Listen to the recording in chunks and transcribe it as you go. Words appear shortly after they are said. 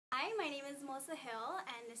Hi, my name is Melissa Hill,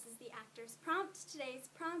 and this is the Actor's Prompt.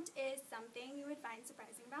 Today's prompt is something you would find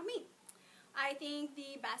surprising about me. I think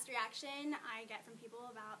the best reaction I get from people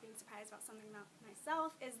about being surprised about something about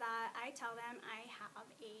myself is that I tell them I have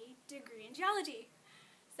a degree in geology.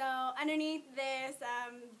 So underneath this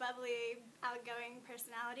bubbly, outgoing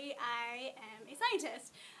personality, I am a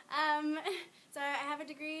scientist. So I have a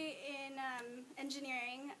degree in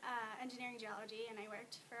engineering geology, and I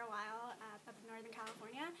worked for a while up in Northern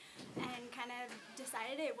California and kind of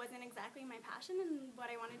decided it wasn't exactly my passion and what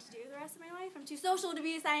I wanted to do the rest of my life. I'm too social to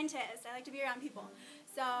be a scientist. I like to be around people.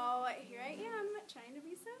 So here I am, trying to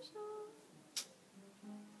be social.